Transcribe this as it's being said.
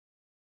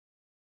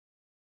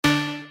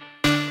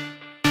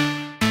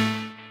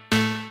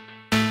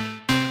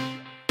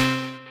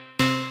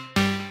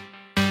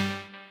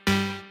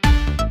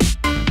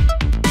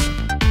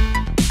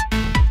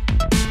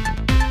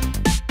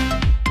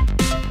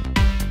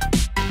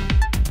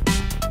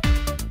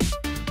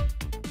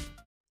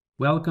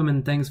Welcome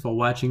and thanks for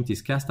watching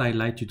this cast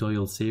highlight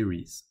tutorial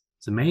series.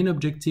 The main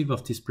objective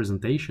of this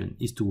presentation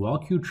is to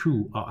walk you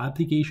through our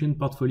application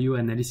portfolio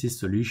analysis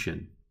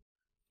solution.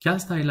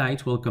 Cast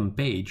Highlight welcome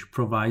page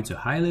provides a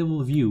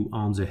high-level view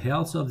on the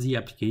health of the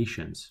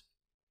applications.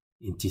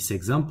 In this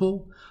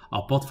example,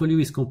 our portfolio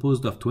is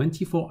composed of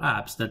 24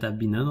 apps that have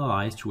been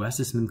analyzed through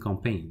assessment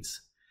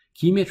campaigns.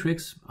 Key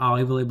metrics are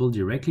available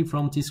directly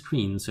from this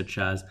screen, such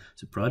as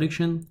the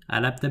production,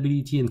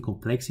 adaptability, and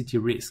complexity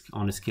risk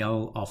on a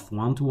scale of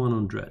 1 to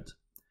 100.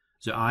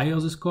 The higher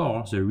the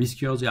score, the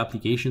riskier the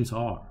applications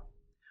are.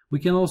 We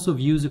can also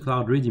view the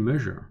Cloud Ready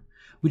measure,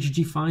 which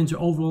defines the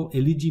overall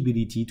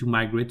eligibility to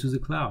migrate to the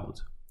cloud.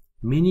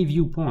 Many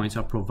viewpoints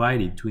are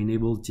provided to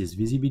enable this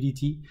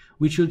visibility,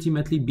 which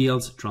ultimately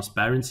builds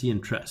transparency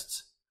and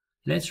trust.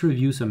 Let's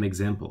review some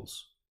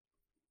examples.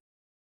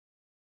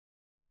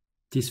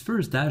 This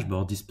first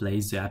dashboard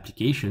displays the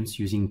applications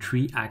using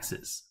 3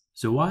 axes.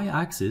 The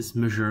y-axis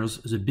measures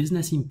the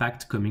business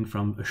impact coming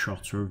from a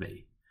short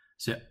survey.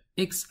 The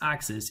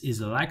x-axis is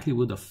the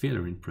likelihood of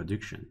failure in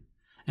production,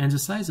 and the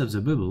size of the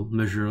bubble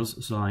measures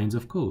the lines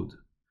of code.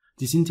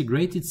 This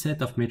integrated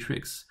set of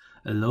metrics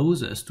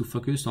allows us to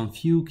focus on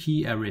few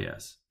key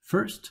areas.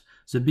 First,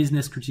 the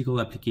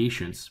business-critical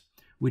applications,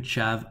 which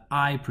have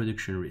high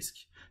production risk.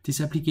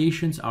 These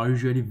applications are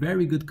usually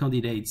very good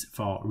candidates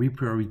for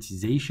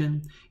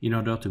reprioritization in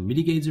order to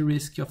mitigate the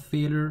risk of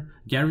failure,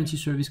 guarantee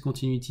service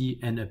continuity,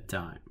 and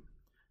uptime.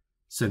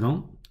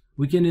 Second,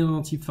 we can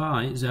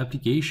identify the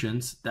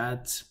applications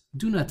that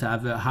do not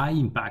have a high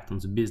impact on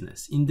the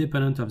business,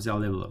 independent of their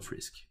level of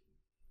risk.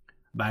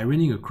 By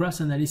running a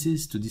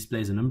cross-analysis to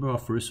display the number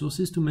of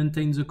resources to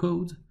maintain the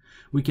code,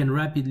 we can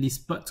rapidly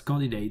spot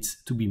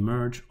candidates to be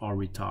merged or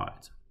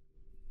retired.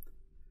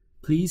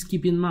 Please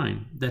keep in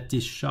mind that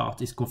this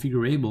chart is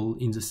configurable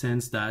in the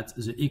sense that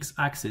the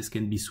x-axis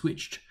can be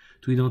switched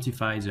to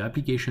identify the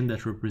application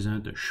that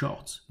represent a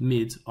short,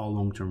 mid, or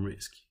long-term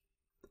risk.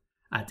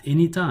 At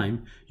any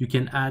time, you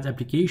can add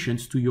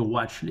applications to your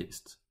watch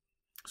list.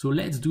 So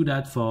let's do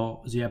that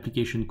for the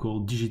application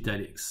called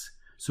DigitalX,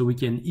 so we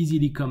can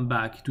easily come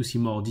back to see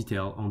more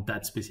detail on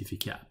that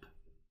specific app.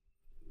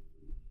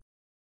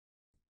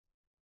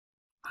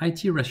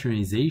 IT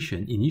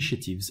rationalization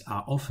initiatives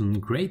are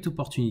often great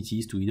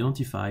opportunities to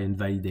identify and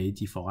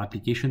validate if our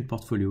application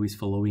portfolio is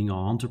following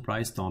our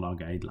enterprise standard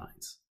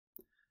guidelines.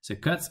 The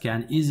COD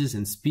scan eases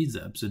and speeds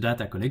up the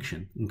data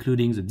collection,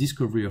 including the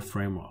discovery of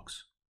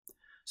frameworks.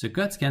 The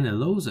COD scan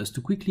allows us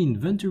to quickly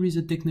inventory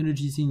the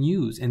technologies in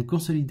use and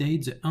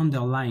consolidate the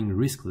underlying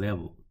risk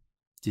level.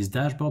 This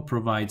dashboard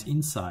provides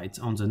insights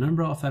on the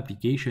number of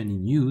applications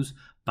in use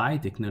by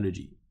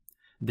technology.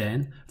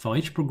 Then, for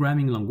each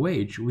programming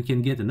language, we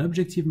can get an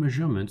objective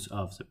measurement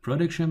of the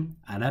production,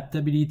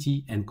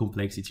 adaptability, and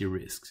complexity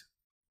risks.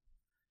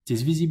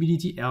 This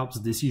visibility helps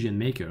decision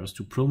makers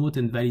to promote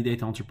and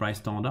validate enterprise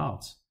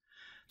standards,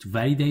 to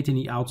validate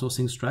any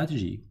outsourcing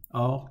strategy,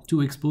 or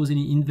to expose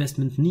any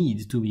investment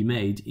need to be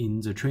made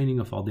in the training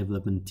of our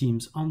development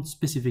teams on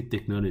specific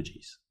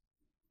technologies.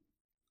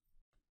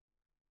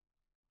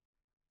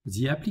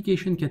 The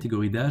application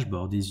category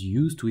dashboard is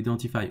used to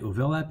identify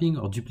overlapping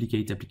or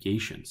duplicate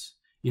applications,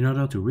 in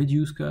order to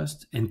reduce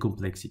cost and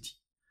complexity.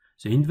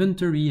 The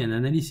inventory and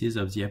analysis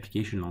of the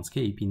application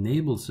landscape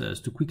enables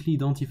us to quickly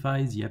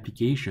identify the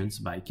applications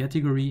by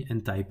category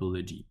and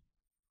typology.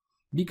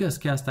 Because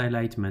Cast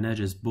Highlight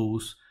manages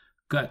both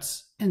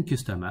COTS and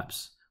custom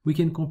apps, we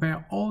can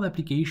compare all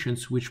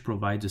applications which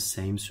provide the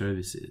same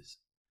services.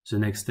 The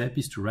next step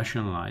is to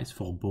rationalize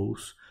for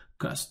both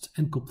cost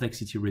and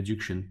complexity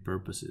reduction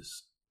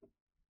purposes.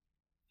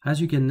 As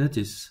you can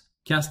notice,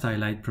 Cast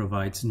Highlight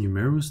provides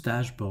numerous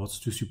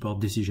dashboards to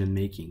support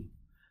decision-making.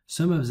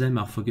 Some of them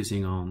are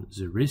focusing on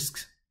the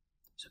risks,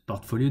 the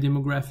portfolio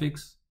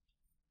demographics,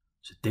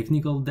 the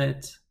technical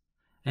debt,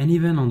 and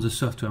even on the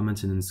software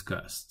maintenance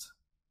cost.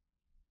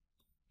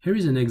 Here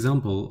is an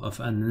example of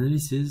an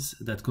analysis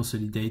that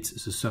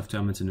consolidates the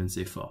software maintenance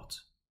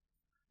effort.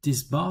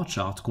 This bar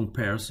chart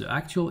compares the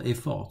actual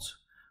effort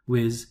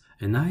with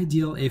an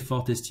ideal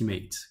effort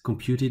estimate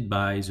computed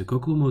by the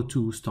COCOMO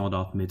 2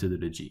 standard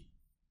methodology.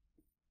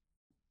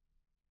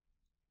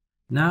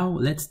 Now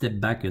let's step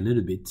back a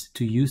little bit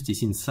to use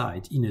this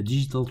insight in a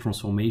digital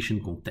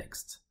transformation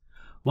context.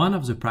 One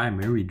of the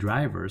primary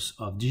drivers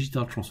of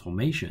digital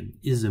transformation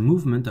is the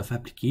movement of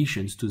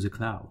applications to the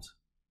cloud.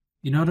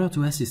 In order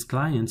to assist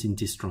clients in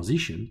this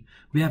transition,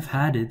 we have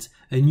added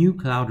a new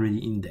Cloud Ready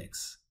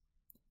index.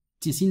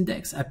 This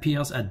index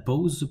appears at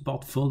both the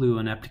portfolio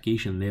and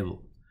application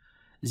level.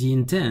 The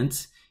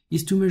intent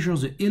is to measure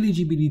the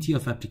eligibility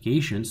of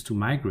applications to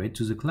migrate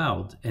to the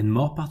cloud, and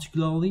more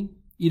particularly,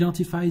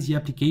 identify the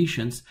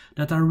applications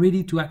that are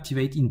ready to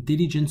activate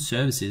intelligent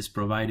services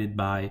provided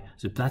by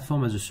the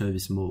platform as a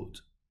service mode.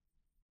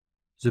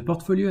 The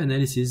portfolio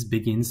analysis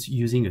begins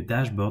using a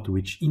dashboard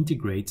which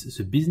integrates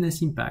the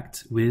business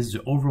impact with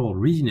the overall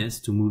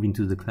readiness to move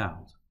into the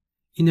cloud.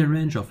 In a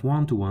range of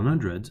 1 to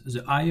 100,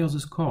 the higher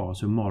the score,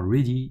 the more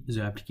ready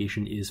the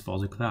application is for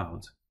the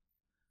cloud.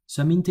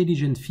 Some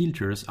intelligent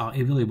filters are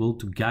available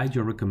to guide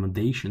your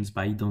recommendations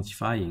by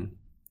identifying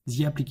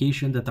the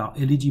applications that are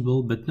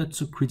eligible but not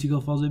so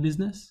critical for the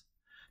business.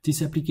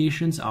 These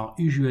applications are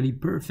usually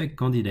perfect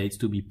candidates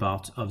to be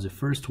part of the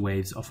first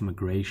waves of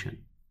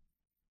migration.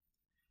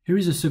 Here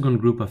is a second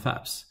group of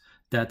apps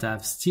that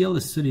have still a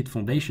solid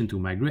foundation to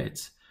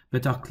migrate,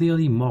 but are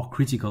clearly more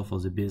critical for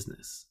the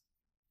business.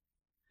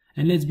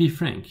 And let's be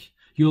frank,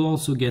 you'll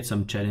also get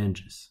some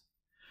challenges.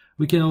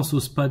 We can also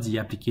spot the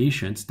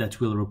applications that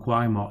will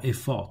require more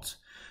effort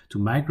to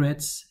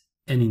migrate,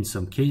 and in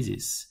some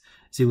cases,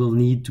 they will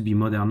need to be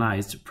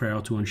modernized prior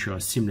to ensure a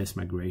seamless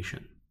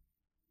migration.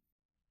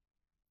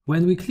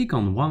 When we click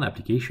on one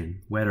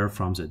application, whether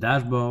from the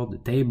dashboard, the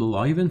table,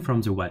 or even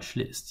from the watch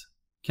list,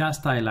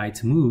 Cast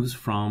Highlight moves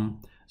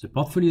from the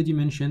portfolio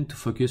dimension to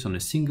focus on a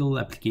single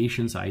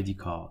application's ID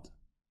card.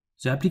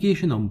 The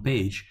application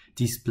homepage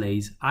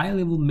displays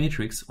high-level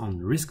metrics on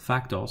risk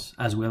factors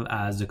as well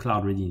as the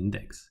cloud-ready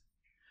index.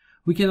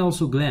 We can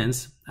also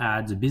glance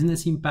at the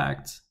business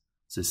impact,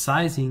 the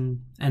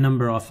sizing, and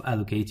number of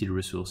allocated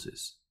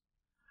resources.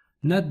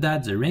 Note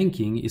that the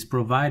ranking is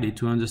provided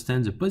to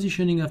understand the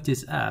positioning of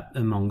this app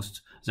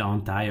amongst the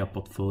entire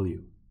portfolio.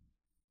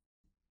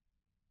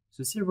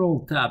 The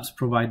several tabs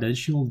provide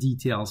additional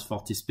details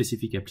for this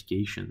specific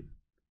application.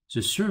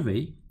 The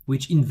survey,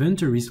 which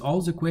inventories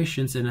all the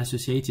questions and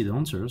associated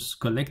answers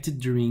collected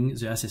during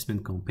the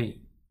assessment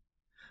campaign.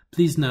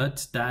 Please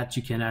note that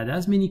you can add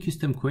as many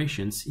custom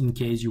questions in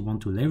case you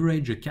want to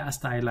leverage a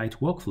Cast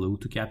Highlight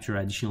workflow to capture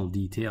additional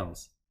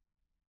details.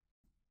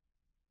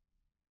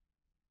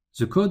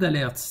 The code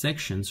alerts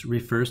sections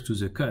refers to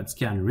the code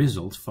scan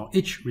results for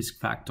each risk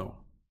factor.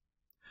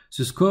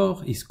 The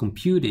score is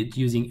computed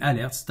using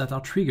alerts that are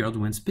triggered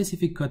when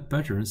specific code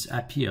patterns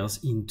appears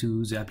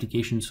into the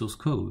application source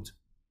code.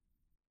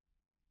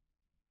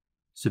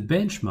 The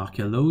benchmark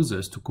allows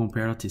us to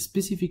compare the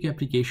specific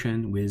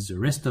application with the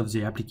rest of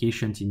the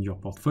applications in your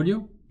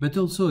portfolio, but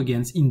also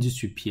against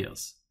industry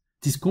peers.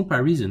 This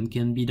comparison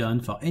can be done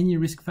for any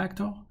risk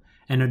factor,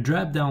 and a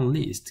drop-down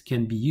list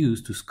can be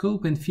used to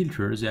scope and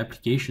filter the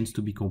applications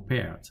to be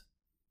compared.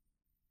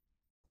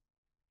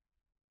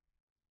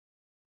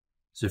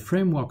 The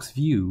frameworks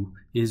view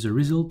is the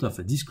result of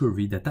a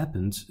discovery that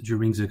happens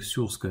during the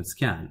source code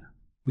scan.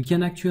 We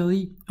can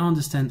actually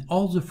understand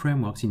all the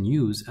frameworks in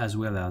use as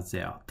well as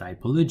their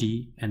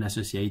typology and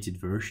associated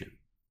version.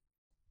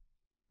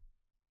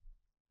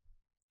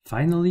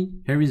 Finally,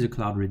 here is the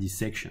cloud-ready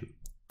section.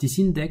 This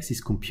index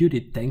is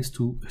computed thanks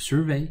to a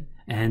survey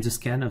and the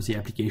scan of the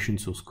application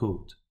source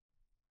code.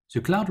 The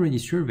cloud-ready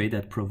survey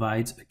that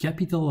provides a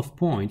capital of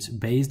points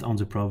based on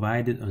the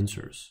provided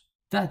answers.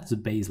 That's the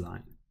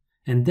baseline.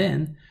 And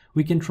then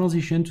we can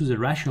transition to the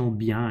rationale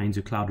behind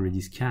the cloud-ready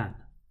scan.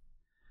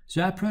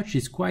 The approach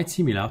is quite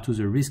similar to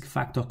the risk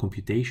factor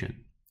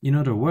computation. In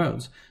other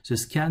words, the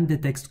scan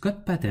detects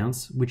code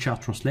patterns which are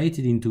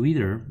translated into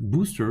either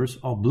boosters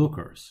or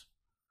blockers.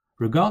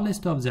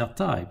 Regardless of their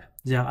type,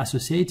 they are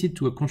associated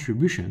to a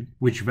contribution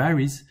which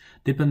varies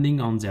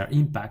depending on their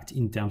impact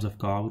in terms of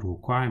cloud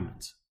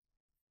requirements.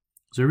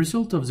 The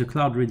result of the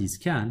cloud-ready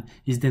scan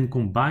is then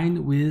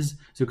combined with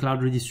the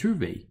cloud-ready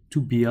survey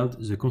to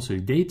build the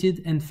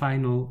consolidated and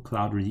final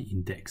cloud-ready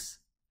index.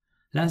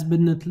 Last but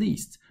not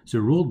least, the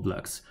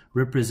roadblocks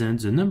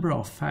represent the number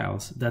of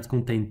files that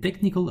contain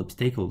technical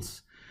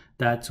obstacles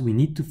that we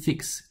need to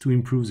fix to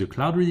improve the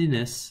cloud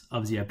readiness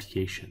of the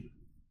application.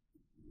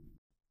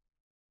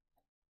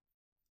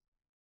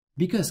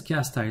 Because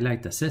Cast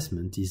Highlight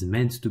assessment is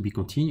meant to be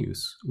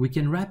continuous, we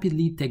can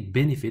rapidly take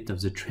benefit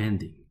of the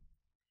trending.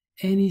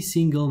 Any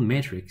single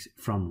metric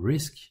from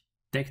risk,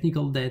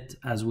 technical debt,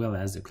 as well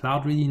as the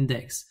cloud-ready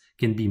index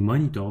can be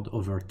monitored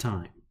over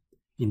time.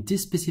 In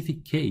this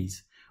specific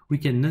case, we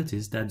can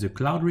notice that the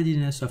cloud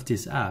readiness of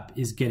this app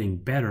is getting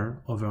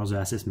better over the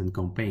assessment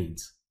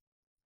campaigns.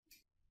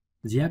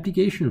 The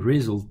application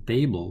result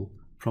table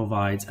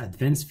provides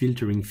advanced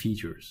filtering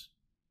features.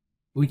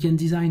 We can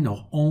design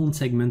our own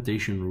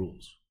segmentation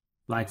rules,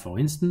 like for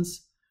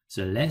instance,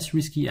 the less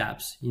risky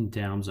apps in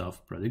terms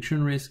of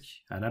production risk,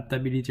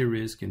 adaptability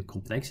risk, and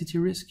complexity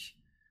risk,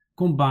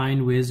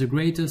 combined with the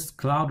greatest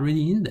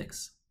cloud-ready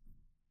index.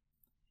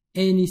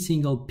 Any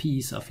single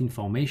piece of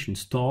information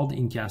stored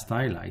in Cast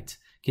Highlight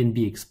can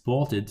be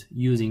exported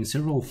using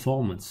several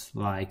formats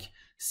like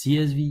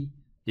CSV,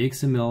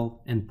 XML,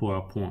 and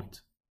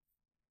PowerPoint.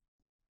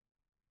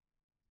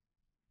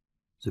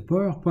 The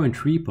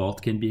PowerPoint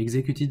report can be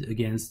executed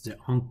against the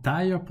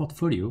entire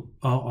portfolio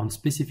or on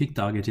specific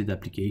targeted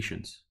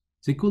applications.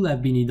 They could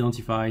have been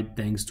identified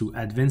thanks to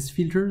advanced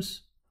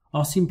filters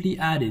or simply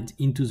added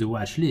into the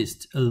watch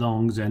list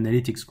along the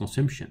analytics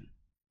consumption.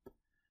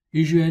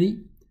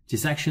 Usually,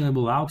 this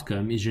actionable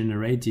outcome is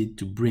generated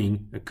to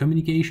bring a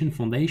communication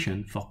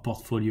foundation for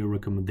portfolio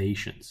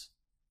recommendations.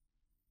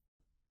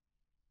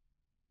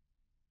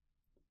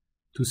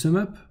 To sum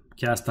up,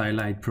 Cast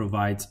Highlight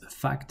provides a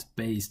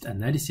fact-based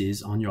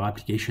analysis on your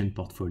application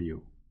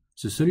portfolio.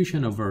 The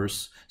solution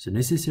offers the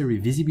necessary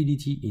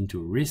visibility into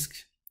risk,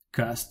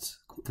 cost,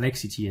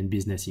 complexity, and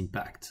business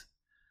impact.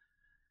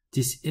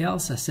 This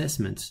health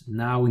assessment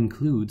now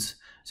includes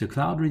the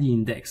Cloud Ready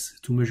Index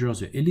to measure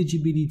the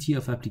eligibility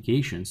of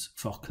applications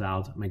for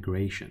cloud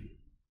migration.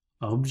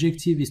 Our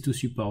objective is to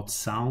support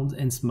sound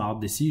and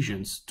smart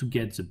decisions to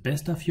get the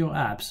best of your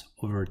apps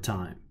over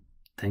time.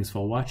 Thanks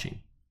for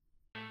watching.